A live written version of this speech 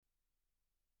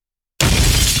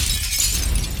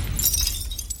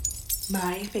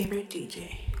My favorite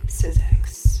DJ,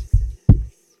 Sizix.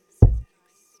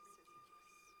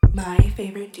 My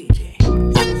favorite DJ,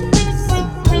 Sizix.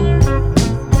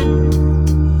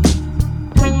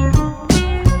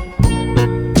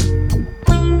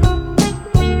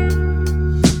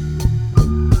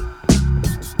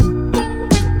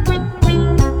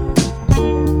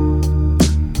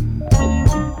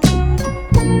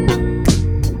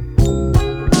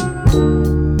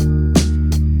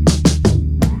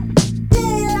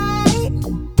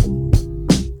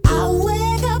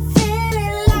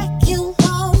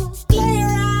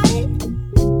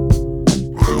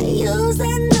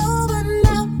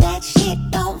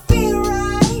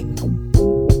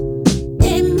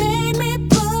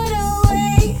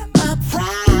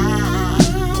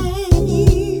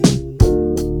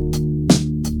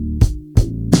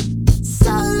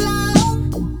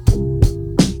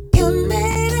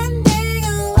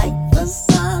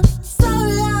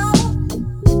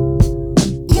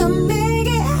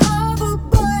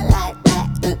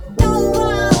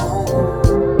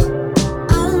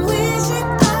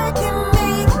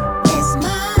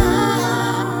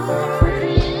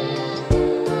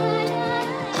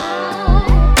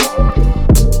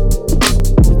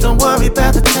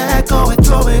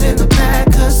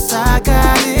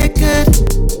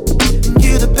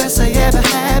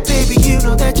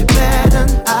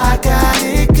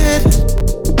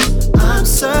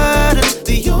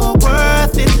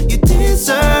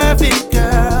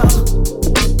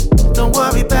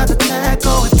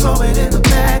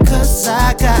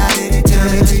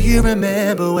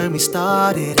 Remember when we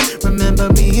started?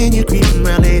 Remember me and you creeping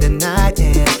around late at night,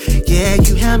 and yeah,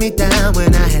 you held me down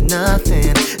when I had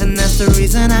nothing, and that's the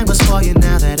reason I was for you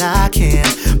now that I can.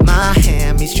 My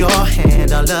hand meets your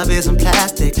hand, our love isn't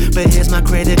plastic, but here's my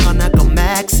credit card, not gon'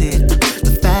 max it.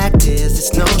 The fact is,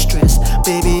 it's no stress,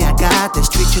 baby, I got this.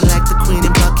 Treat you like the queen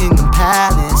in Buckingham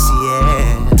Palace,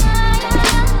 yeah.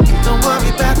 Don't worry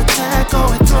about the tag, go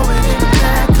and throw it in the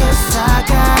bag, 'cause I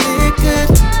got it good.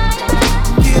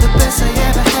 You're the best I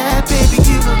ever had, baby,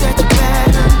 you know that you're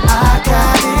better. I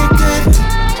got it good.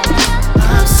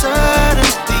 I'm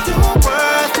certain that you're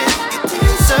worth it, you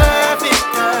deserve it,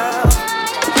 girl.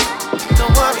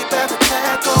 Don't worry about the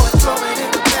tag, go and throw it in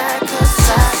the bag, 'cause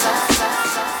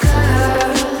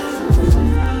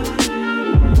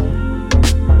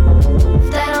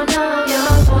they don't know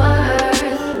your worth.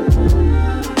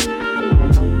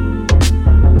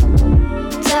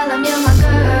 Tell them you're my girl.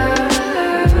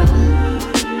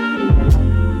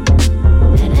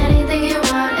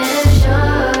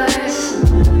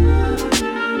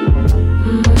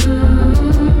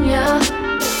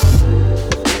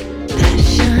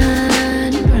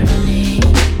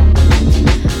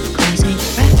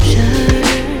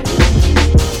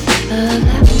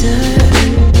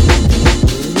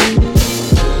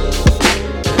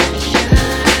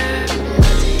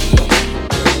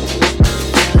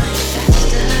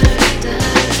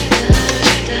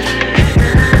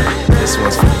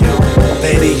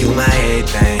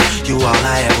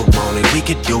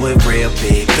 do it real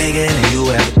big, bigger than you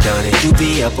ever done it. You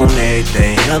be up on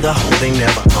everything, the whole thing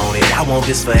never own it. I want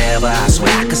this forever, I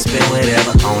swear I could spend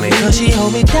whatever on it. Cause she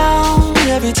hold me down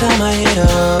every time I hit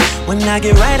her. When I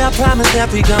get right, I promise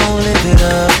that we gon' live it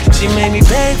up. She made me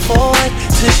beg for it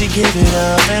till she give it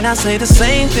up, and I say the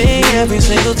same thing every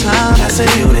single time. I say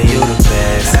you the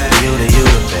best, you the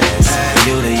best,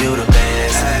 you the best, you the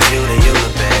best, you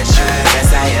the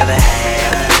best I ever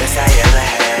had, best I ever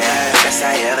had, best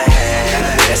I ever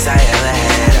had, best I ever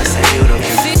had. I say you the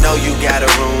best. Know you got a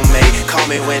roommate, call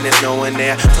me when there's no one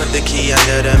there. Put the key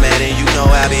under the mat and you know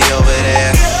I'll be over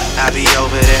there. I'll be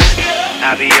over there,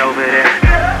 I'll be over there,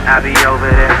 I'll be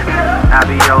over there, I'll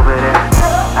be over there,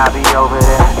 I'll be over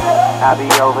there, I'll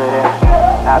be over there,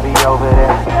 I'll be over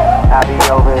there, I'll be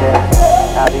over there,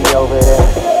 I'll be over there,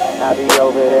 I'll be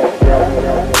over there.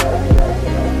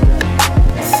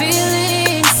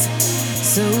 Feelings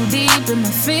so deep in my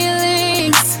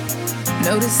feelings.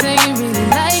 No, this ain't really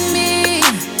like me.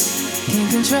 Can't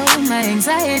control my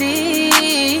anxiety.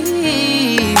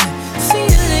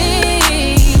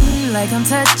 Feeling like I'm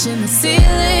touching the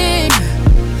ceiling.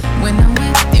 When I'm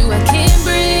with you, I can't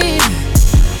breathe.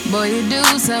 Boy, you do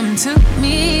something to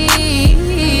me.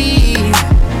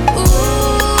 Ooh,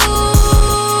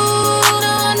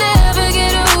 no, I'll never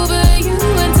get over you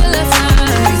until I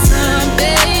find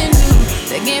something new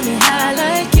that get me high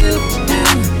like you do.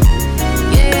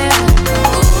 Yeah.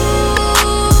 Ooh,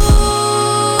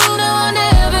 no, I'll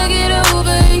never get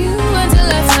over you until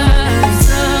I find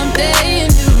something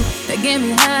new that get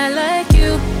me high like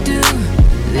you do.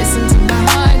 Listen to my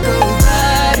heart go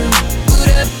bada,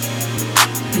 booda,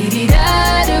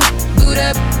 dee-dee-da-do,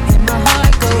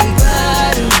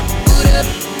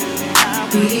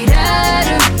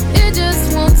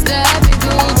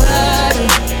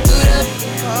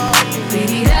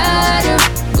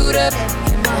 up,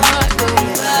 and my heart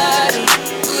goes body,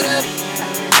 boot up,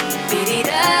 biddy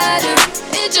da do.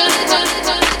 It's your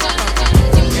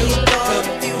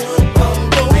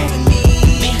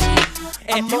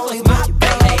and you was my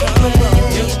baby.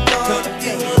 You could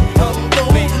come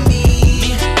with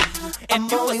me,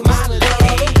 and you was my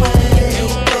lady. You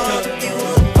could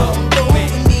come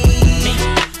with me,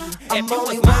 and you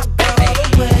was my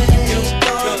baby. You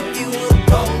could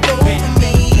come with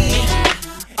me,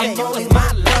 and you was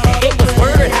my lady. It was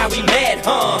word how we met,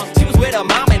 huh? She was with her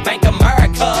mom in Bank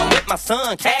America, with my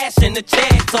son cash in the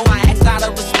check. So I asked out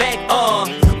of respect,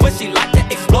 would she like to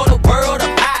explore the world of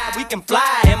high? We can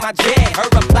fly in my jet. Her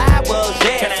reply was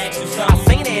yes. Can I ask you something? I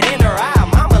seen it in her eye.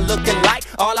 Mama looking like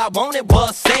all I wanted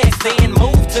was sex. Then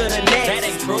move to the next. That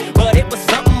ain't true. But it was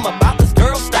something about this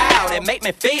girl's style that made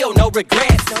me feel no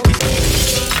regrets.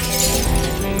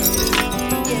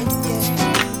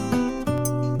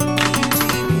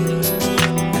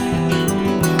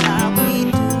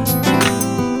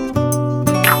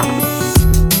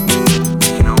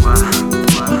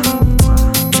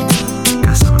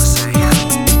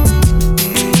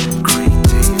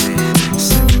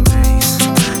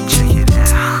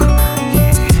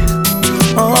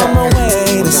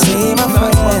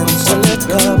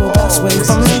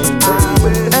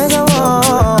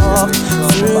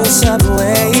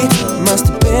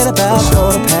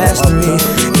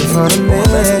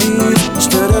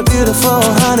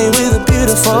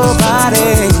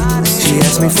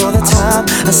 Me for the time,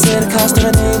 I said it cost her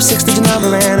a name, 6-digit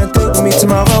number, and I think we'll meet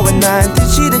tomorrow at 9. Did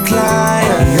she decline?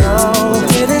 No,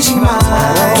 didn't she mind?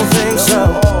 I don't think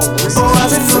so. Or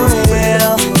was it for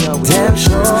real? Damn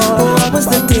sure. What was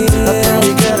the deal? A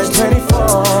pretty girl is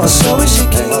 24, so is she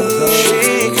cute?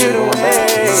 She couldn't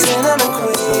wait. Cinnamon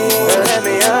queen, let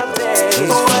me update.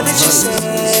 What did she say?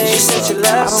 She said she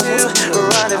loves to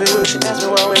rendezvous. She asked me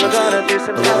what we were gonna do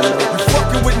sometime.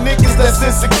 Fucking with niggas that's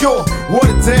insecure.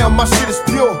 Water down, my shit is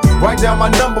pure. Write down my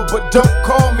number, but don't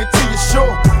call me till you're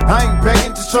sure. I ain't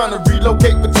begging, just trying to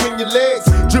relocate between your legs.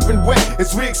 Dripping wet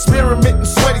as we experimenting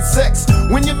sweaty sex.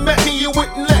 When you met me, you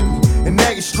wouldn't let me. And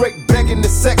now you're straight begging to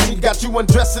sex me. Got you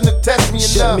undressing to test me and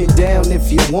shut me down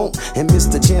if you won't and miss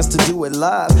the chance to do it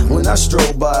live. When I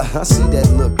stroll by, I see that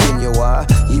look in your eye.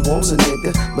 You want a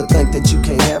nigga, but think that you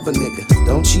can't have a nigga.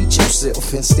 Don't cheat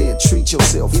yourself, instead treat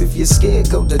yourself. If you're scared,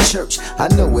 go to church. I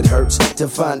know it hurts to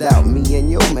find out me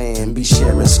and your man be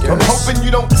sharing skirts. I'm hoping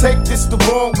you don't take this the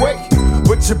wrong way,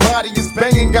 but your body is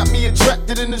banging, got me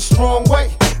attracted in a strong way.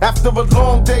 After a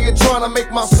long day of trying to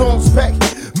make my songs pay,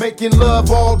 making love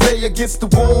all day against the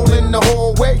wall in the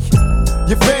hallway.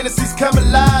 Your fantasies come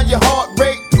alive, your heart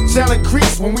rate shall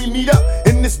increase when we meet up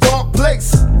in this dark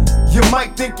place. You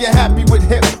might think you're happy with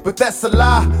him, but that's a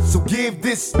lie. So give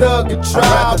this thug a try.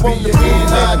 I'd rather be your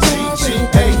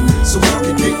N-I-G-G-A, so we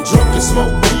can get drunk and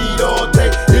smoke weed all day.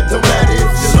 It don't matter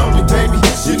if you're lonely, baby.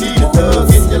 You need a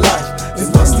thug in your life. It's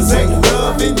busters ain't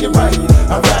love in your right.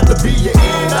 I'd rather be your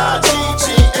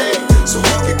N-I-G-G-A, so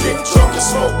we can get drunk and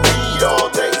smoke weed all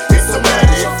day. It don't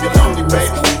matter if you're lonely,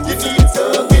 baby. You need a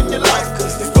thug in your life,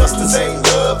 cause these busters ain't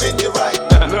love in your right.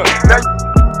 Look,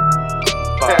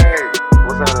 hey,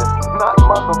 what's that? Not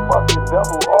motherfucking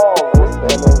double always.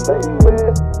 And then baby,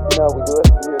 you know we do it.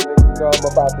 Yeah, nigga, you know I'm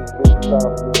about this bitch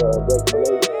time to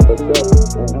regulate. For sure.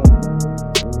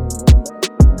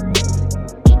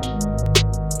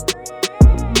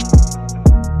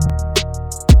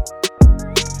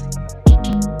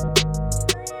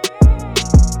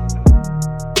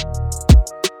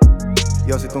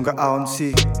 Yo, c'est ton gars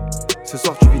ANC. Ce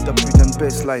soir tu vis ta putain de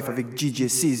best life avec DJ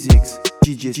Sizix.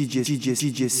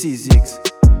 DJ Sizix.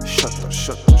 Shut up.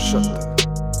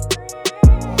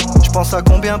 J'pense à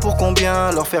combien pour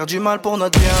combien, leur faire du mal pour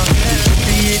notre bien.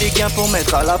 Payer les gains pour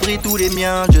mettre à l'abri tous les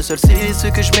miens. Dieu seul sait ce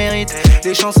que je mérite.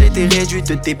 Les chances étaient réduites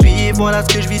de tes billes. Voilà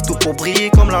ce que je vise, tout pour briller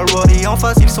comme la loi. Et en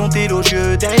face ils sont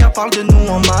élogieux, derrière parle de nous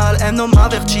en mal. Un homme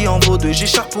averti en vaut deux,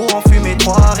 j'écharpe pour en fumer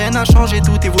trois. Rien n'a changé,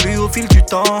 tout évolue au fil du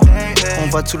temps. On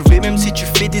va te soulever même si tu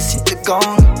fais des sites de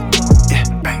gang.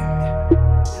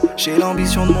 J'ai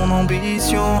l'ambition de mon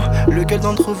ambition. Lequel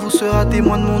d'entre vous sera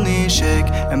témoin de mon échec?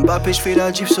 Mbappé, je fais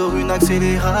la diff sur une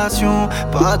accélération.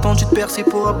 Pas attendu de percer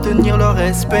pour obtenir leur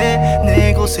respect.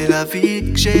 Négro, c'est la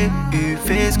vie que j'ai eu.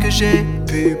 Fais ce que j'ai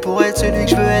pu pour être celui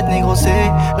que je veux être. Négro,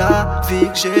 c'est la vie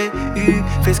que j'ai eu.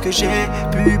 Fais ce que j'ai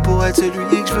pu pour être celui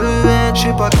que je veux être. Je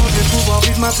sais pas quand je vais pouvoir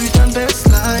vivre ma putain de best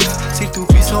life. Si le tout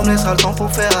puissant me laissera le temps pour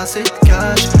faire assez de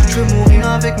cash. Je veux mourir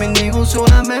avec mes négros sur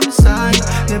la même scène.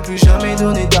 Ne plus jamais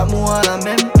donner d'amour à la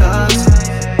même tasse.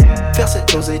 Faire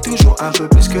cette oseille toujours un peu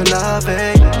plus que la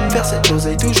veille. Faire cette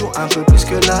oseille toujours un peu plus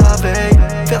que la veille.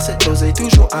 Faire cette oseille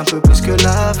toujours un peu plus que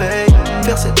la veille.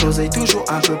 Faire cette oseille toujours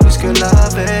un peu plus que la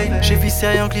veille. J'ai vissé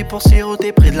un clip pour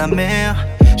siroter près de la mer.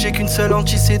 J'ai qu'une seule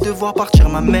hantise, c'est de voir partir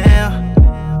ma mère.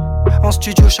 En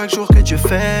studio chaque jour que Dieu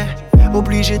fait.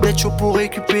 Obligé d'être chaud pour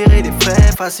récupérer des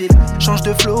faits. Facile, change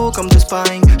de flow comme de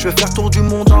sparring. Je veux faire tour du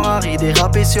monde en Harry.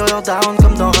 Déraper sur leur down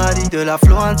comme dans Rally. De la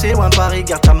Florence c'est loin Paris.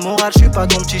 Garde ta morale, j'suis pas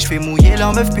ton petit. J'fais mouiller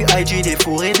leur meuf puis IG. Des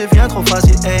fourrés devient trop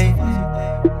facile, hey.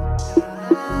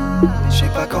 J'sais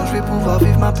pas quand j'vais pouvoir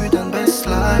vivre ma putain de best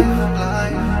life.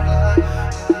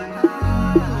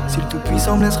 Si le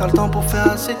tout-puissant me laissera le temps pour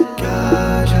faire assez de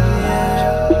cash.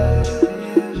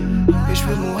 Et je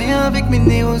veux mourir avec mes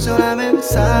néos sur la même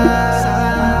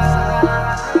salle.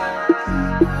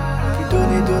 Puis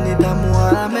donner d'amour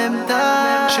à la même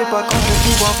tâche. Je sais pas quand je vais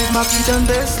pouvoir vivre ma putain de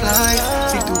best life.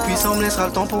 Si le tout-puissant me laissera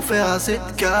le temps pour faire assez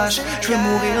de cash. Je vais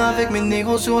mourir avec mes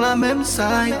négros sur la même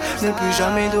side. Ne plus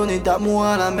jamais donner d'amour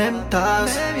à la même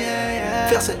tasse.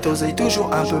 Faire cette oseille toujours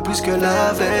un peu plus que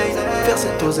la veille. Faire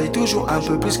cette oseille toujours un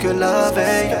peu plus que la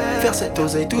veille. Faire cette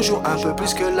oseille toujours un peu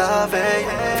plus que la veille.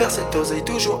 Faire cette oseille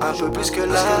toujours un peu plus que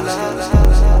la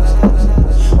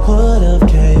Would've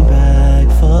came back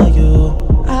for you.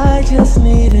 I just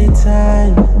needed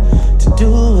time to do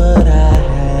what I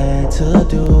had to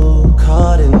do.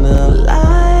 Caught in the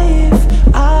life,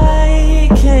 I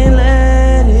can't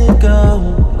let it go.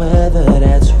 Whether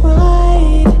that's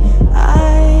right,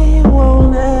 I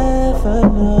won't ever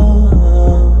know.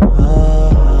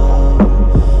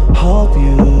 Hope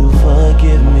you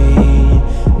forgive me,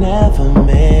 never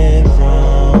meant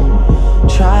wrong.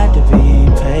 Tried to be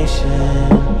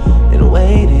patient and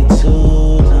waited too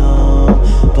long.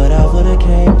 But I would've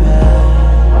came back.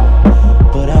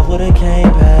 But I would've came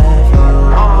back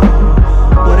for you.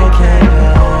 Would've came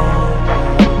back.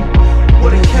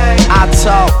 Would've came back. I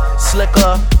talk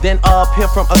slicker than up here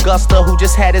from Augusta, who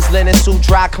just had his linen suit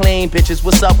dry clean. Bitches,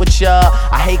 what's up with ya?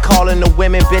 I hate calling the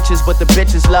women bitches, but the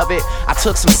bitches love it. I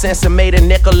took some sense and made a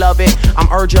nickel of it.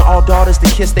 I'm urging all daughters to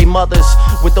kiss their mothers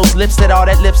with those lips that all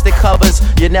that lipstick covers.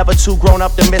 You're never too grown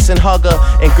up to miss and hugger,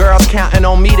 and girls counting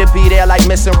on me to be there like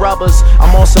missing rubbers.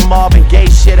 I'm on some Marvin Gaye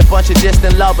shit, a bunch of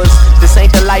distant lovers. This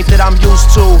ain't the life that I'm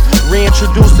used to.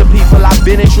 Reintroduced to people I've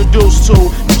been introduced to.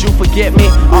 Did you forget me,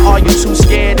 or are you too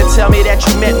scared to tell me that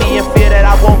you met me in fear that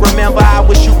I won't remember? I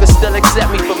wish you could still accept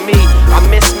me for me. I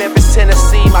miss Memphis,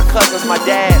 Tennessee, my cousins, my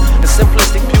dad. The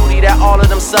simplistic beauty that all of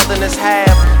them Southerners have.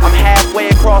 I'm halfway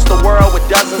across the world with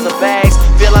dozens of bags.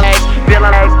 Feeling like.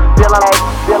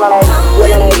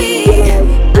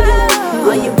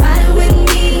 Are you riding with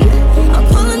me? I'm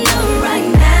pulling up right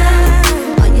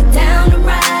now. Are you down to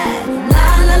ride? La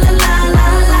la la la la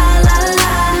la la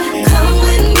la. Come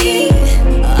with me.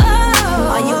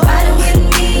 Oh, are you riding with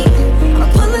me? I'm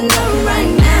pulling up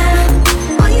right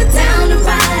now. Are you down to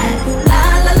ride? La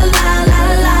la la la la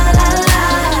la la la.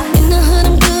 In the hood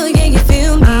I'm good, yeah, you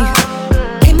feel me.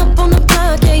 Came up on the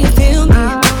block, yeah, you feel me.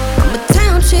 I'm a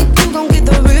town chick, you gon' get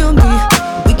the real me.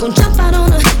 We gon' jump out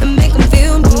on her and make 'em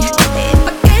feel me. If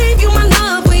I gave you my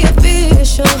love, we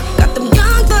official. Got them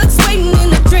young bucks waiting in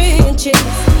the trenches.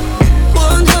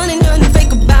 100, nothing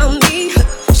fake about me.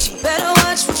 She better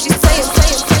watch what she sayin'.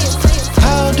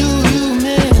 How do you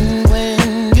mend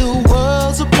when your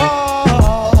worlds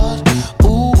apart?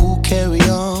 Ooh, carry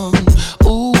on.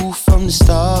 Ooh, from the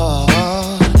start.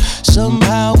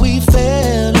 Somehow we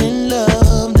fell in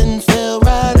love, then fell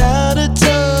right out of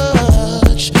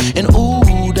touch. And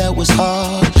ooh, that was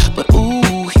hard, but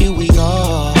ooh, here we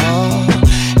are.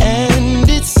 And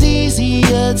it's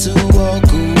easier to walk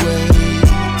away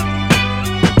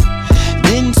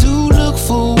than to look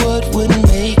for what would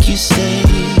make you stay.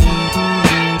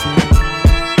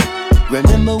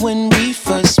 Remember when we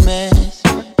first met?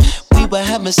 We were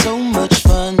having so much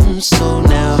fun. So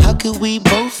now how could we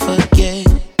both forget?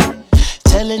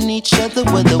 Telling each other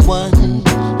we're the one.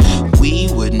 We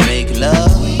would make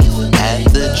love at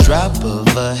the drop of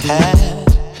a hat.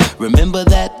 Remember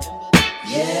that?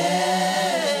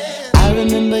 Yeah. I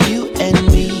remember you and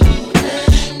me,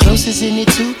 close as any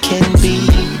two can be.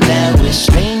 Now we're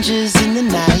strangers in the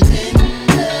night,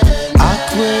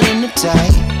 awkward and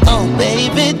uptight. Oh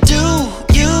baby, do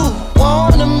you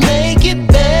wanna make it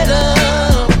better?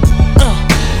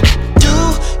 Do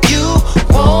you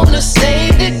wanna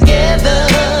stay together?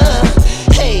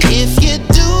 Hey, if you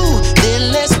do,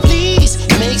 then let's please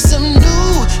make some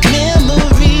new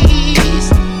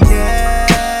memories.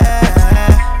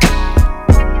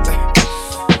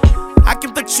 I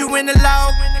can put you in a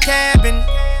log cabin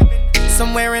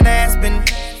somewhere in Aspen.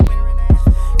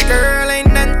 Girl,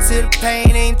 ain't nothing to the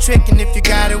pain, ain't tricking if you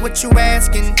got it, what you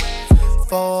asking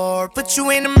for. Put you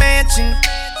in a mansion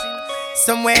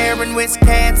somewhere in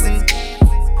Wisconsin.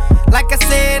 Like I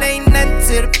said, ain't nothing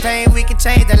the pain, we can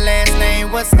change the last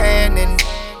name. What's happening?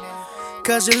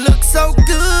 Cause you look so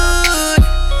good.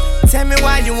 Tell me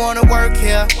why you wanna work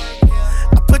here.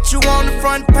 I put you on the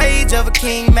front page of a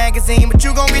King magazine, but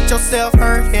you gon' get yourself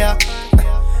hurt here.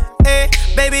 Hey,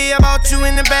 baby, I brought you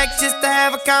in the back just to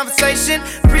have a conversation.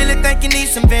 Really think you need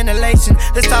some ventilation.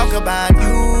 Let's talk about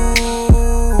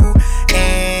you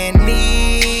and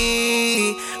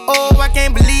me. Oh, I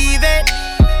can't believe it.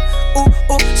 Ooh,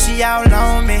 she all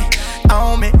on me,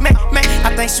 man.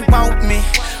 I think she want me.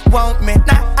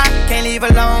 Nah, I can't leave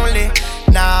her lonely.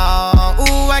 No,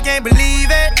 ooh, I can't believe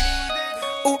it.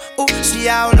 Ooh, she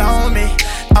all on me,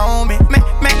 man.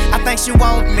 I think she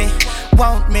want me.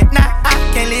 Nah,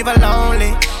 I can't leave her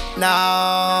lonely.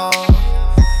 No,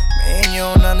 man, you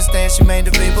don't understand. She made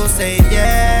the people say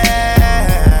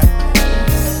yeah,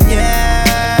 yeah,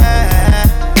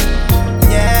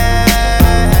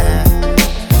 yeah.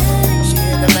 She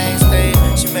in the main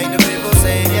stage. She made the people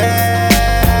say yeah.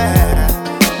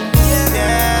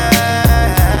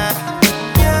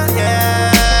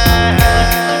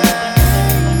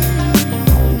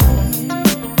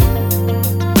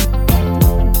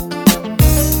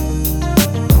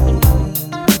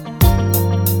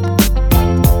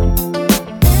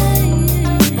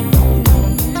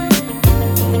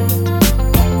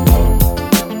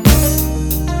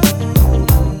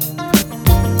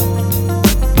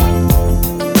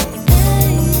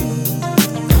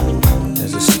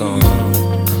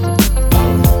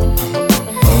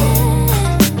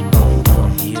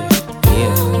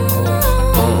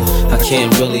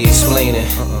 Can't really explain it.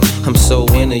 I'm so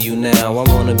into you now. I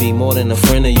wanna be more than a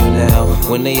friend of you now.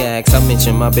 When they ask, I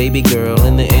mention my baby girl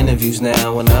in the interviews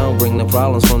now. And I don't bring the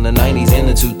problems from the 90s and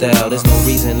the 2000s. There's no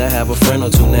reason to have a friend or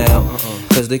two now.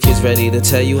 Cause the kid's ready to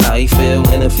tell you how he feel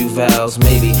in a few vows.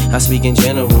 Maybe I speak in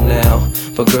general now.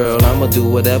 But girl, I'ma do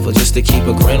whatever just to keep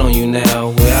a grin on you now.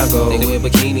 Where I go, they wear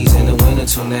bikinis in the winter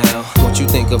too now. What you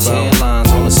think about tan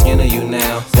lines on the skin of you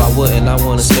now? Why wouldn't I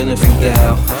wanna spend a few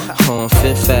down on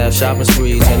Fifth Ave shopping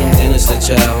sprees and them dinners to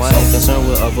chow? I ain't concerned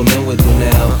with other men with you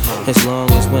now. As long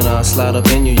as when I slide up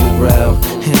in you, you growl.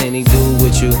 And any dude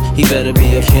with you, he better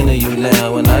be a kin of you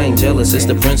now. And I ain't jealous, it's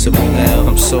the principle now.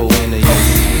 I'm so into you.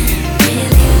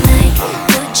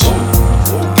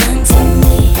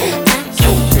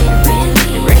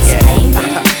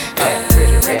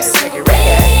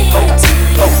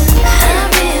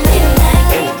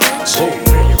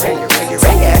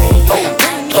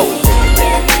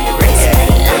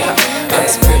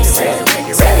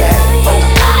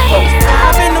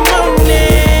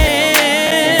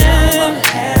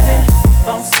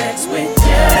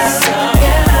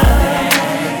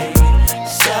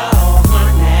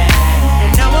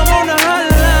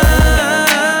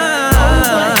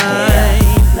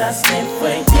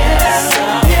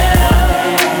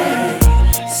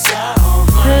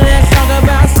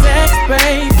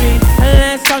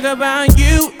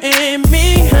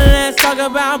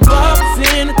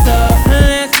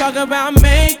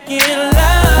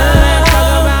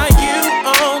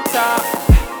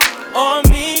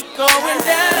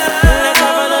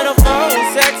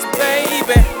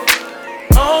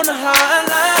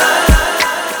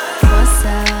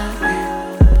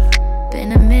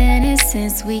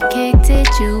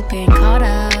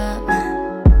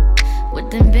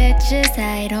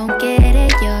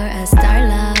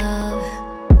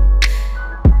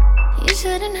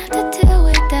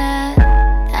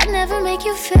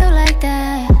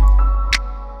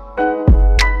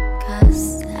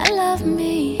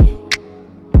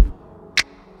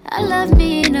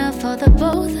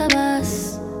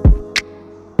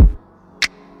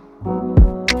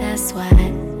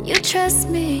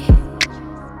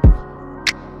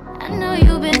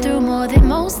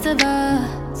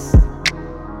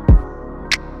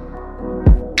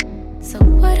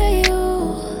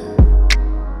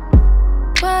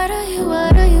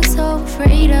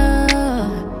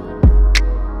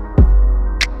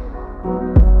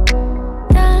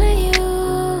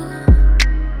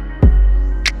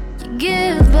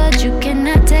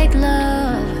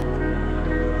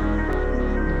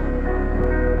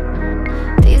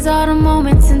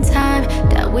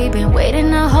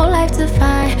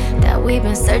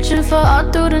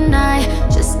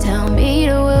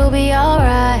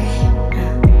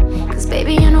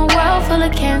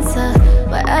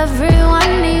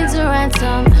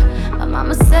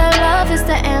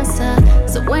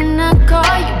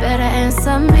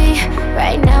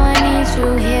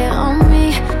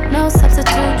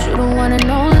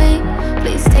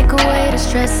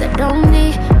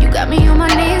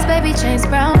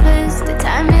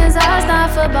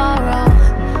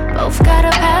 Both got a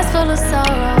past full of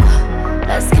sorrow.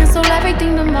 Let's cancel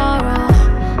everything tomorrow.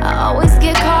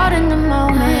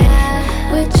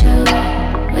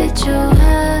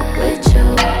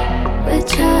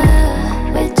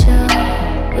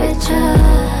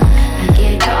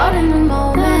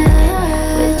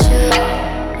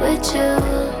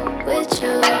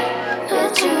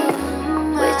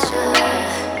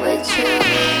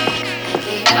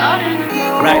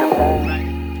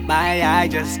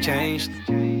 just changed.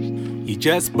 You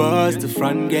just buzzed the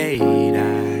front gate.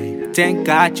 I thank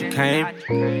God you came.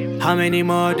 How many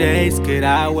more days could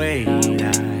I wait?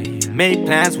 I made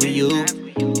plans with you,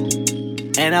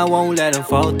 and I won't let them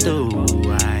fall through.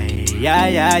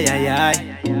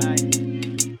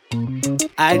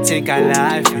 I think I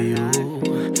lie for you.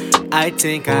 I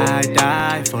think I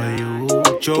die for you.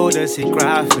 Joe does he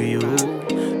cry for you?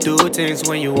 Do things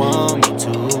when you want me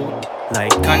to,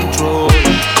 like controller,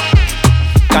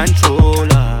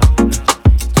 controller,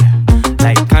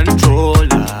 like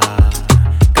controller,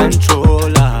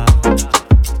 controller.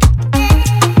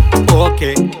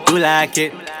 Okay, you like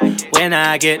it when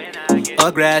I get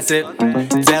aggressive.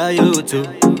 Tell you to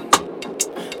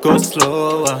go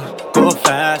slower, go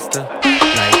faster,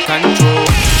 like control.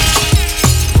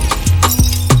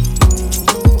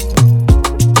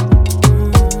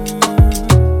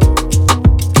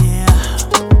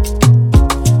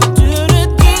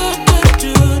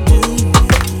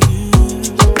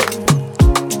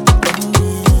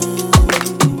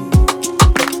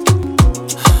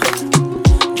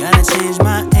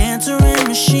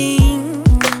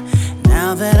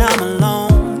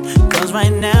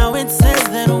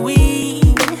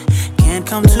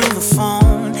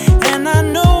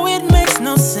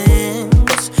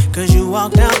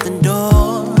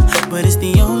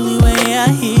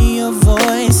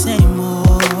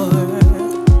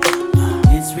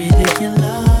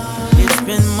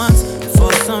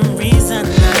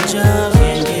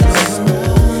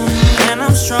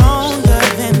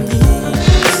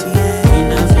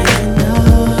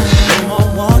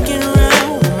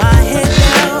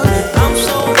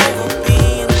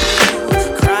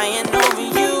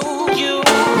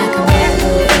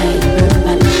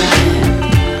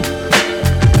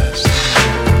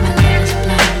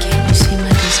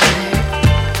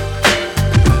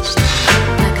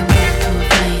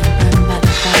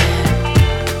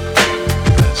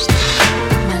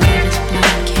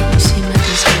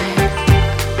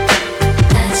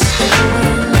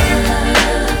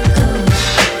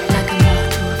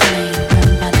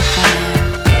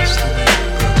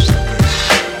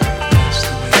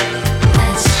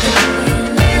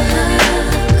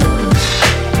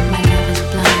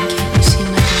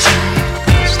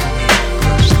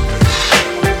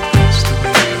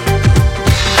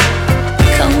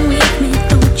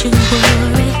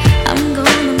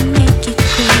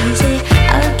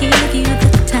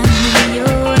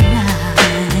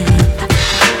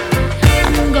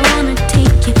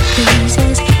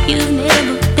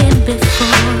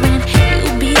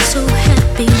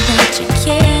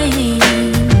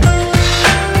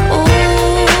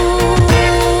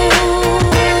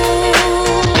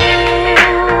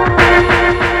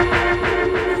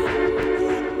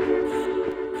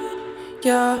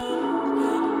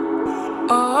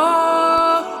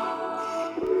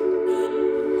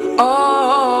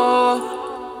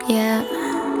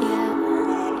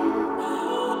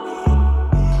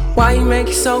 Why you make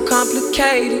it so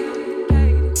complicated?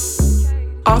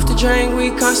 Off the drain, we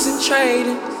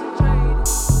concentrating.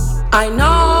 I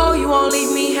know you won't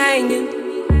leave me hanging.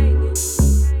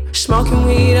 Smoking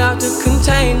weed out the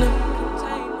container.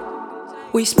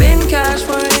 We spend cash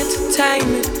for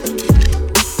entertainment.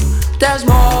 There's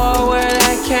more where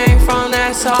that came from,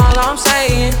 that's all I'm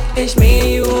saying. It's me and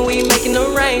you and we making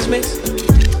arrangements.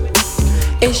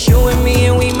 It's you and me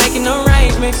and we making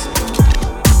arrangements.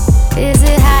 Is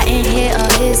it hot in here or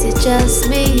is it just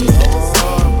me?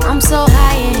 I'm so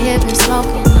high in here, been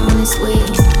smoking on this weed.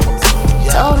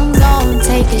 Told him go and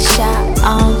take a shot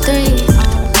on 3.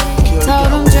 Told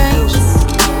him drinks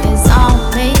is on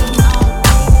me.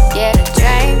 Yeah, the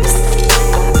drinks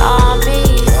are on me.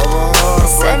 I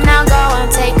said now go and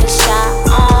take a shot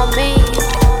on me.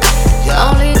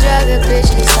 Only drug a bitch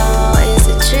is on is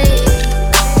a tree.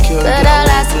 But I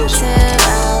last 10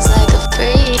 rounds like a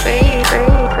free.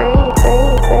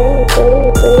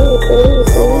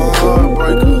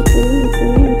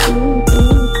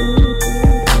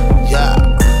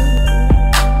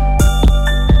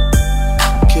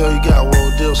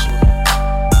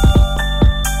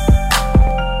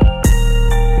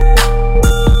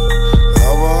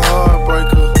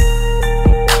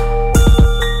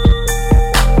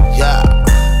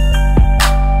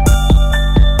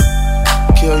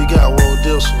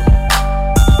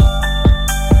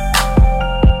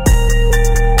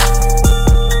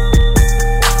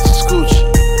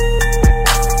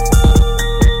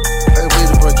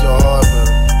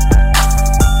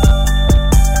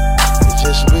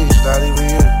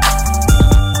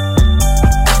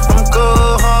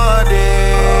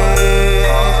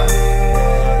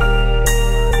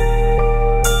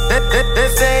 They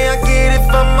say I get it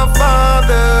from my father.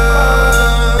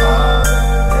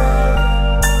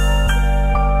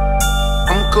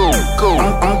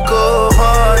 I'm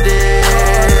cold-hearted.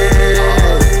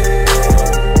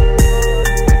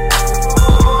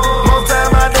 Most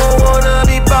time I don't wanna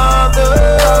be bothered.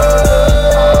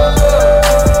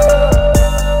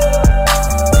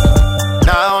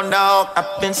 No,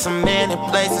 I've been so many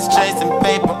places chasing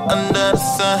paper under the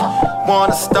sun.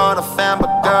 Wanna start a family,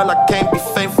 but girl, I can't be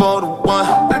faithful to one.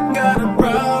 I got a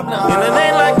problem, and it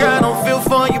ain't like I don't feel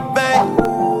for you, babe.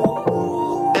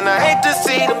 And I hate to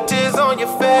see them tears on your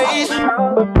face.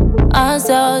 I'm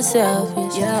so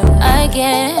selfish, I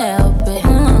can't help it.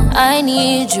 I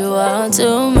need you all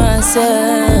to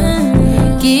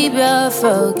myself. Keep your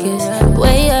focus, the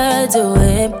way I do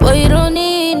it. Boy, you don't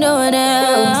need no one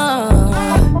else.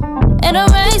 And a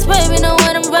race, baby, know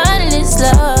when I'm riding it slow.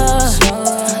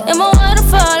 And my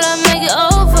waterfall, I make it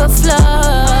overflow.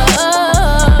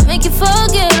 Make you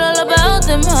forget all about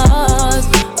them hoes.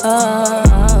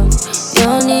 You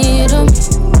don't need them.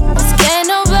 Can't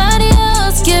nobody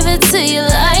else give it to you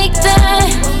like that.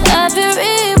 I've been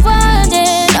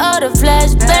rewinding all the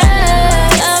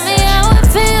flashbacks. Tell me how it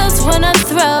feels when I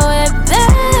throw it back.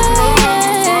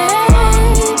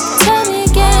 Tell me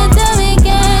again,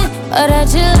 or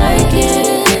that you like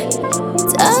it.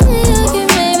 Tell me again,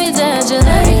 maybe that you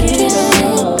like it.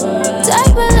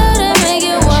 Type of love that make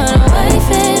you wanna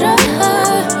wife it up.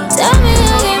 Tell me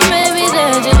again, maybe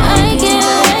that you like it,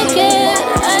 like it,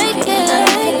 like it,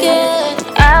 like it.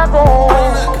 I've been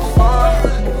looking for,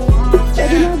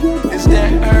 yeah, it's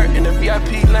that her in the VIP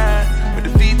line with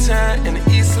the V-Time and the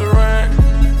East Laurent.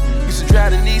 Used to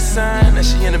drive the Nissan, now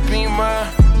she in the Beamer.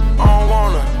 I don't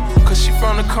want her, cause she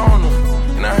from the corner.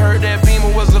 And I heard that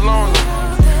Beamer was a loner.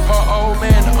 Her old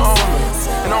man the owner.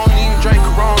 And I don't even drink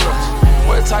Corona.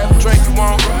 What type of drink you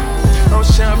want, bro? No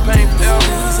champagne forever.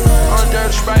 On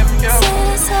dirty Sprite forever.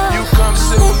 You come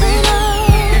sit with me.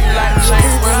 If you like to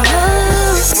change, bro.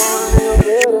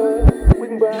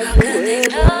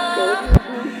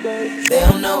 They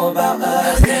don't know about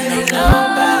us, they don't know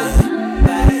about it.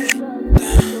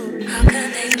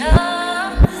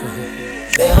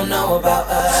 They don't know about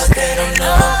us, they don't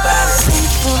know about it.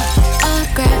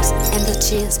 Autographs and the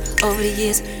cheers over the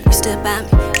years. You stood by me,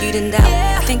 you didn't doubt.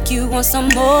 I think you want some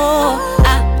more.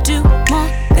 I do more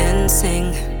than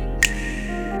sing.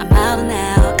 I'm out and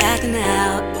out, acting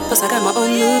out. Plus I got my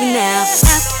own movie now.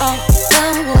 After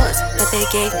all the awards that they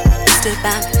gave me, you stood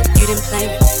by me, you didn't play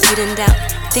me, you didn't doubt.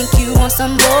 Think you want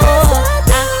some more.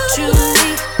 I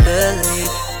truly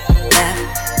believe that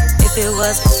if it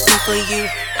wasn't for you,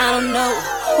 I don't know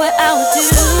what I would do.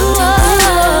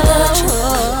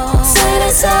 Say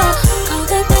that's all. How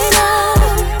could they know?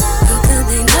 How could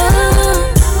they know?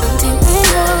 I'm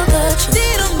thinking about you.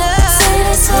 They don't know. Say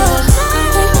that's all. How could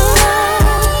they know?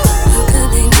 How could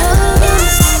they know?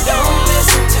 Don't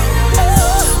listen to me.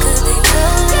 How could they know?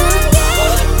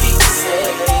 What the people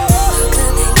say. How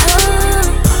could they know?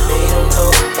 They don't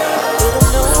know about it.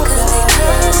 How could they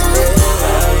know?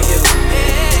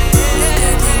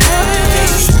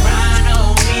 Grind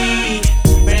on me,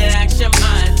 relax your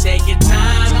mind, take your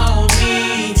time on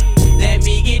me. Let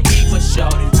me get deeper,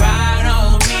 shorty, ride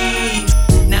on me.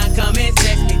 Now come and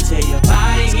text me till your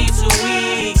body gets too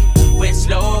weak. With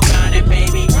slow grinding,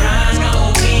 baby, grind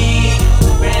on me.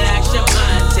 Relax your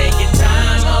mind, take your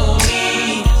time on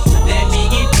me. Let me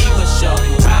get deeper,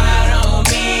 shorty, ride on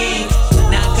me.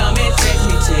 Now come and text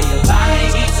me till your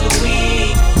body gets too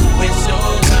weak. With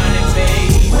slow grinding,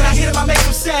 baby. When I hit him, I make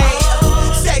him say,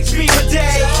 sex dream a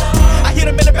day. I hit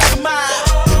him in the back of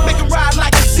mine, make him ride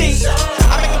like a Z.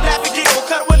 I make him laugh and giggle,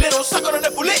 cut him a little, suck on the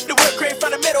nipple, lick the whip cream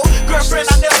from the middle. Girlfriend,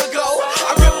 I never go.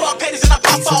 I rip off panties and I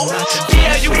pop off.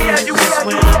 Yeah, you.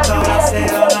 When I thought I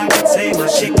said all I could say, my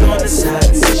chick on the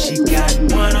side said she got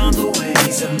one on the way.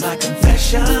 These are my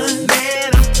confessions.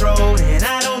 Man, I'm thrown and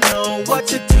I don't know what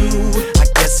to do. I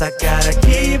guess I gotta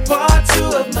keep part two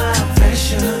of my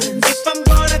confessions. If I'm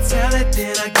gonna tell it,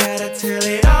 then I gotta tell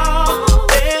it all.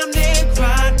 Damn near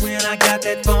cried when I got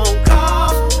that phone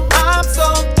call. I'm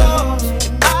so thrown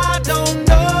and I don't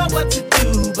know what to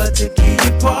do but to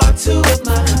keep part two of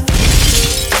my confessions.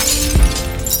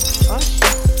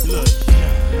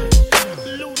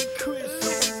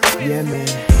 Yeah, man.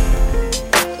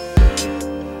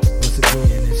 Once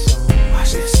again, this song.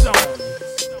 Watch this song.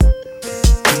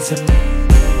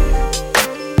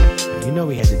 You know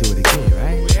we had to do it again,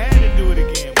 right? We had to do it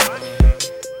again, man.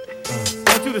 I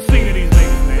want you to sing to these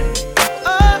niggas, man.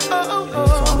 So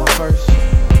I'm up first.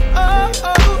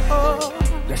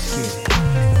 Let's get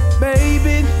it.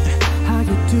 Baby, how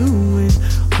you doing?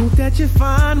 Hope that you're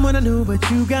fine when I know what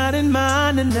you got in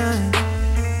mind tonight.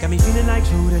 Got me feeling like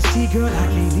Judas, see girl, I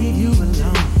can't leave you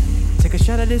alone. Take a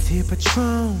shot of this here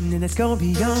Patron, and it's gonna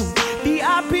be on.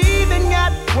 VIP then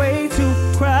got way too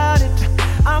crowded.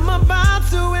 I'm about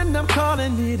to end up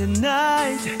calling it a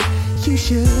night. You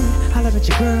should holler at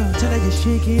your girl, tell her you're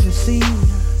shaking the scene.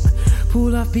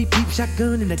 Pull off peep peep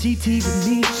shotgun in the GT with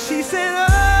me. She said,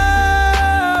 oh,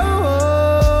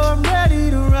 I'm ready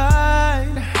to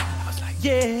ride. I was like,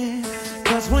 yeah.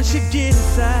 Cause once you get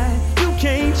inside, you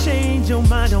can't change your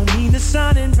mind. Don't mean to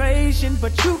sound impatient,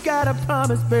 but you gotta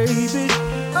promise, baby.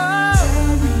 Oh,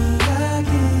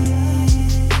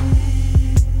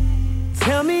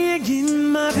 tell me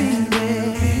again, my baby.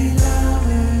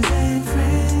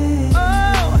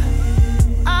 Oh,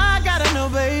 I gotta know,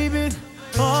 baby.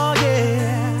 Oh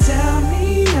yeah. Tell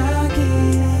me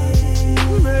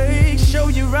again. Make sure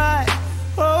you're right.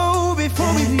 Oh,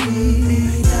 before we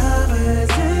leave. Lovers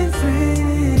and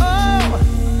friends.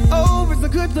 Oh, it's a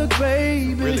good look,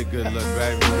 baby. Really good look,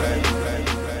 baby.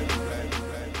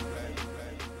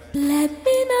 Let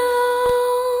me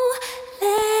know.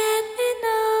 Let me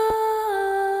know.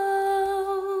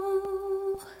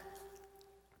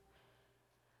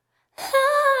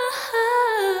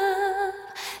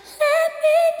 Let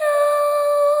me know.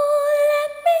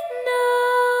 Let me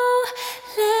know.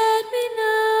 Let me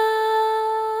know.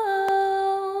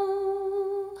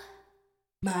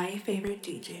 My favorite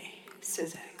DJ,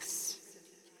 Sizix.